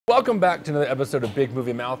Welcome back to another episode of Big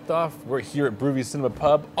Movie Mouth Off. We're here at Broovy Cinema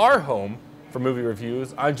Pub, our home for movie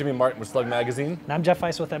reviews. I'm Jimmy Martin with Slug Magazine. And I'm Jeff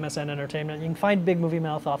Weiss with MSN Entertainment. You can find Big Movie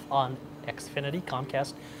Mouth Off on Xfinity,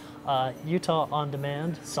 Comcast, Utah On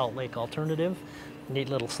Demand, Salt Lake Alternative, neat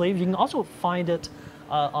little sleeve. You can also find it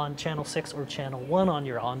on Channel 6 or Channel 1 on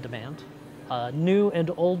your On Demand. New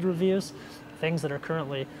and old reviews, things that are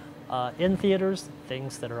currently in theaters,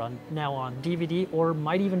 things that are now on DVD or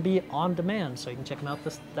might even be on demand, so you can check them out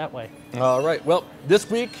that way. All right, well, this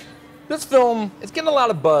week, this film, it's getting a lot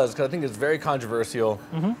of buzz because I think it's very controversial.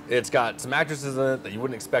 It's got some actresses in it that you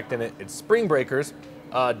wouldn't expect in it. It's Spring Breakers,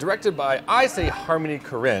 directed by, I say Harmony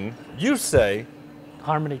Korine, you say...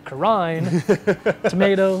 Harmony Korine,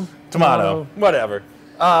 tomato, whatever.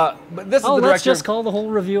 But this is the director... let's just call the whole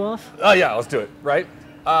review off? Oh yeah, let's do it, right?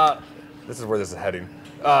 This is where this is heading.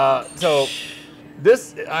 So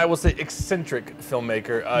this, I will say, eccentric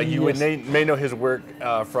filmmaker. You may know his work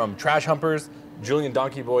from Trash Humpers, Julian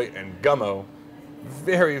Donkey Boy, and Gummo.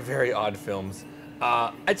 Very, very odd films.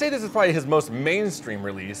 I'd say this is probably his most mainstream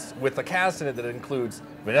release, with a cast in it that includes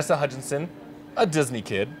Vanessa Hudgenson, a Disney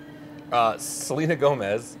kid, Selena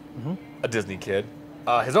Gomez, a Disney kid,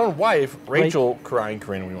 his own wife, Rachel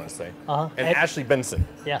Korine, we want to say, and Ashley Benson.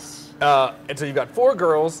 Yes. And so you've got four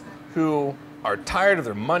girls who are tired of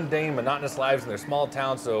their mundane, monotonous lives in their small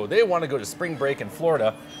town, so they want to go to spring break in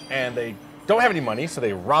Florida, and they don't have any money, so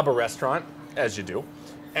they rob a restaurant, as you do,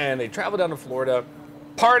 and they travel down to Florida,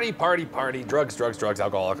 party, drugs,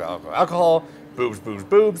 alcohol,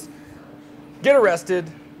 boobs, get arrested,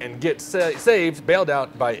 and get saved, bailed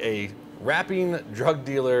out by a rapping drug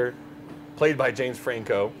dealer played by James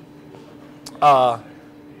Franco.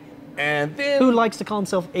 And then... Who likes to call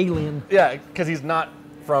himself Alien. Yeah, because he's not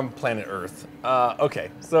from planet Earth.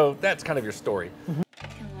 Okay, so that's kind of your story. Good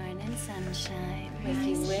morning, sunshine.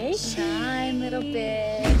 Wakey, wake. Shine, little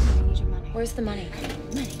bitch. I need your money. Where's the money?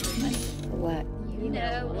 Money. What? You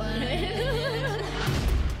know what?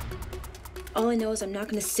 All I know is I'm not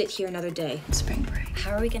gonna sit here another day. Spring break.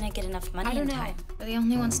 How are we gonna get enough money in time? We're the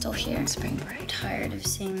only ones still here. Spring break. I'm tired of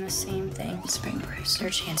seeing the same thing. Spring break. It's our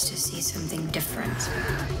chance to see something different.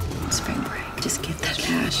 Spring break. Just get that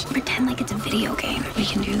cash. Pretend like it's a video game. We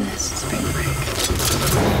can do this. Spring break.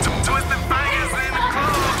 Twisted fingers in the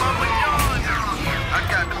club, I'm a yawn. I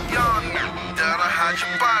got the yawn. Gotta hide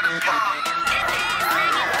your body part.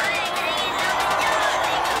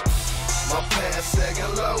 My pants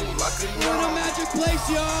sagging low like a We're in a magic place,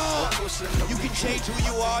 y'all. You can change who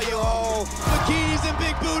you are, y'all. Bikinis and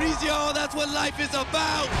big booties, y'all. That's what life is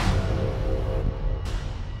about.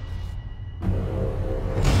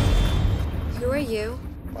 Who are you?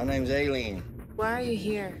 My name's Alien. Why are you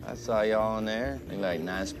here? I saw y'all in there. They like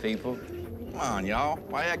nice people. Come on, y'all.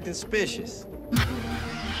 Why acting suspicious?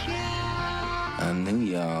 I knew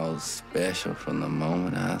y'all was special from the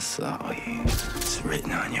moment I saw you. It's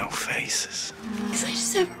written on your faces. Because I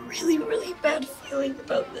just have a really, really bad feeling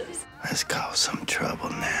about this. Let's cause some trouble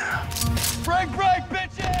now. Spring break,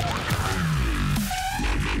 bitches!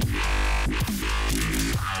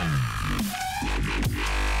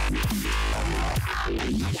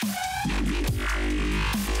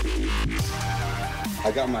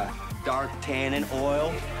 I got my dark tanning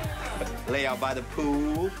oil. Lay out by the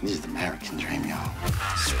pool. This is the American dream, y'all.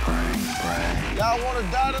 Spring break. Y'all wanna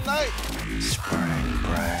die tonight? Spring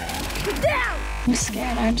break. Get down! I'm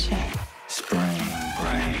scared, aren't you? Spring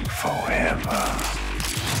break forever.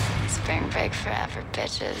 Spring break forever,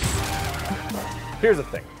 bitches. Here's the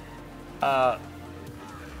thing.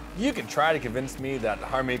 You can try to convince me that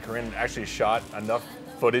Harmony Korine actually shot enough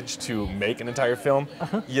footage to make an entire film.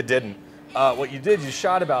 You didn't. What you did, you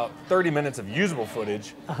shot about 30 minutes of usable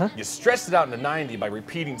footage. You stretched it out into 90 by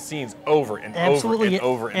repeating scenes over and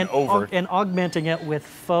over and augmenting it with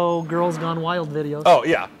faux Girls Gone Wild videos. Oh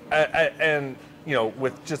yeah, and you know,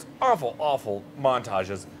 with just awful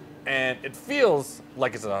montages, and it feels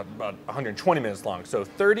like it's about 120 minutes long. So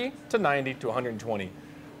 30 to 90 to 120.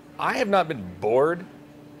 I have not been bored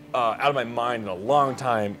out of my mind in a long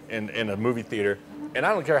time in a movie theater, and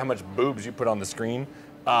I don't care how much boobs you put on the screen.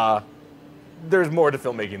 There's more to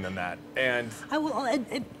filmmaking than that, and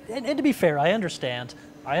to be fair, I understand.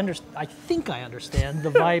 I think I understand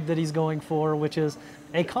the vibe that he's going for, which is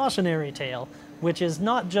a cautionary tale, which is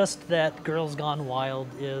not just that Girls Gone Wild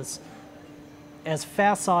is as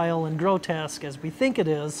facile and grotesque as we think it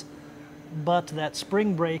is, but that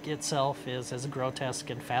Spring Break itself is as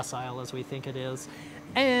grotesque and facile as we think it is,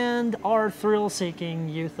 and our thrill-seeking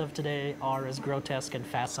youth of today are as grotesque and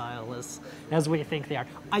facile as we think they are.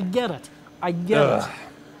 I get it.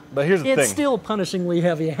 But here's the It's thing. still punishingly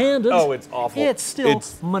heavy-handed. Oh, it's awful. It's still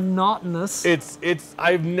monotonous.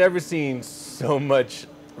 I've never seen so much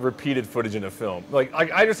repeated footage in a film. Like,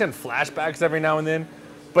 I understand flashbacks every now and then,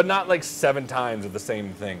 but not like 7 times of the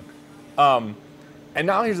same thing. And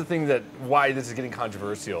now here's the thing that why this is getting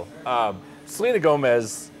controversial. Selena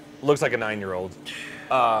Gomez looks like a 9-year-old,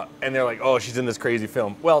 and they're like, oh, she's in this crazy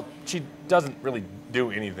film. Well, she doesn't really do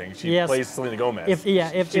anything. She plays Selena Gomez.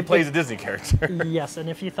 She plays a Disney character. Yes, and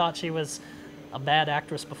if you thought she was a bad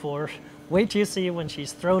actress before, wait till you see when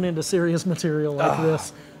she's thrown into serious material like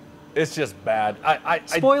this. It's just bad.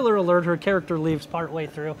 Spoiler alert, her character leaves partway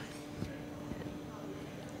through.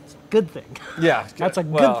 It's a good thing. Yeah. That's a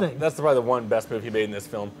good thing. That's probably the one best move he made in this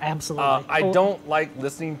film. Absolutely. I don't like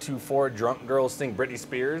listening to 4 drunk girls sing Britney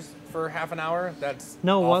Spears for half an hour. That's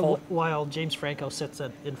awful. While James Franco sits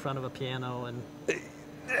in front of a piano and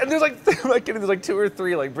there's like there's like 2 or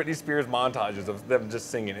 3 like Britney Spears montages of them just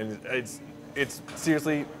singing, and it's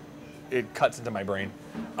seriously, it cuts into my brain.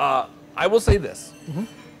 I will say this.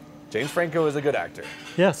 James Franco is a good actor.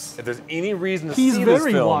 yes, If there's any reason to he's see this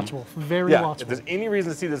very film, watchable. Very yeah, watchable. if there's any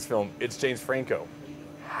reason to see this film, it's James Franco.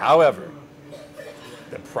 However,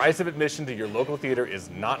 the price of admission to your local theater is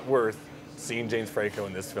not worth seeing James Franco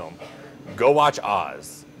in this film. Go watch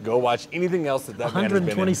Oz. Go watch anything else that man has been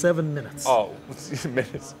in. 127 minutes. Oh,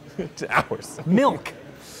 minutes to hours. Milk.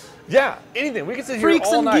 Yeah, anything. We can sit here Freaks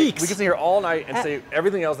all and night. Geeks. We can sit here all night and say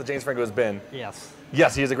everything else that James Franco has been. Yes.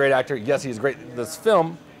 Yes, he is a great actor. Yes, he is great. This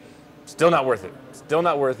film, still not worth it. Still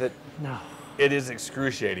not worth it. No. It is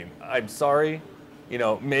excruciating. I'm sorry. You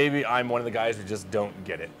know, maybe I'm one of the guys who just don't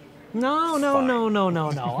get it. No.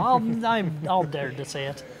 Fine. I'll dare to say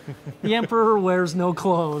it. The Emperor wears no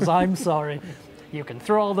clothes. I'm sorry. You can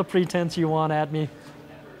throw all the pretense you want at me.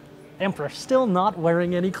 Emperor still not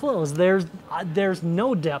wearing any clothes. There's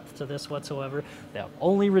no depth to this whatsoever. The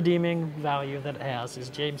only redeeming value that it has is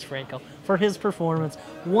James Franco for his performance.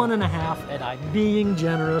 1.5, and I'm being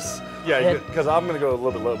generous. Yeah, because I'm going to go a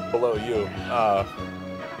little bit below you. I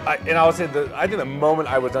would say I think the moment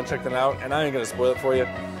I was done checking it out, and I ain't going to spoil it for you,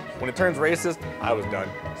 when it turns racist, I was done.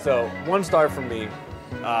 So 1 star from me.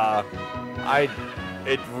 I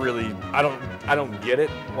don't get it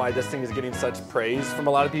why this thing is getting such praise from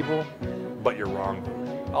a lot of people, but you're wrong.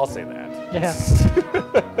 I'll say that. Yes.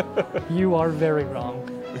 You are very wrong.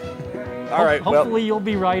 All right. Hopefully you'll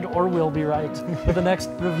be right or we'll be right for the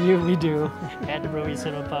next review we do at the Movie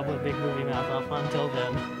Cinema Pub with Big Movie Mouth Off. Until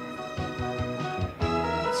then.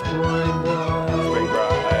 Spring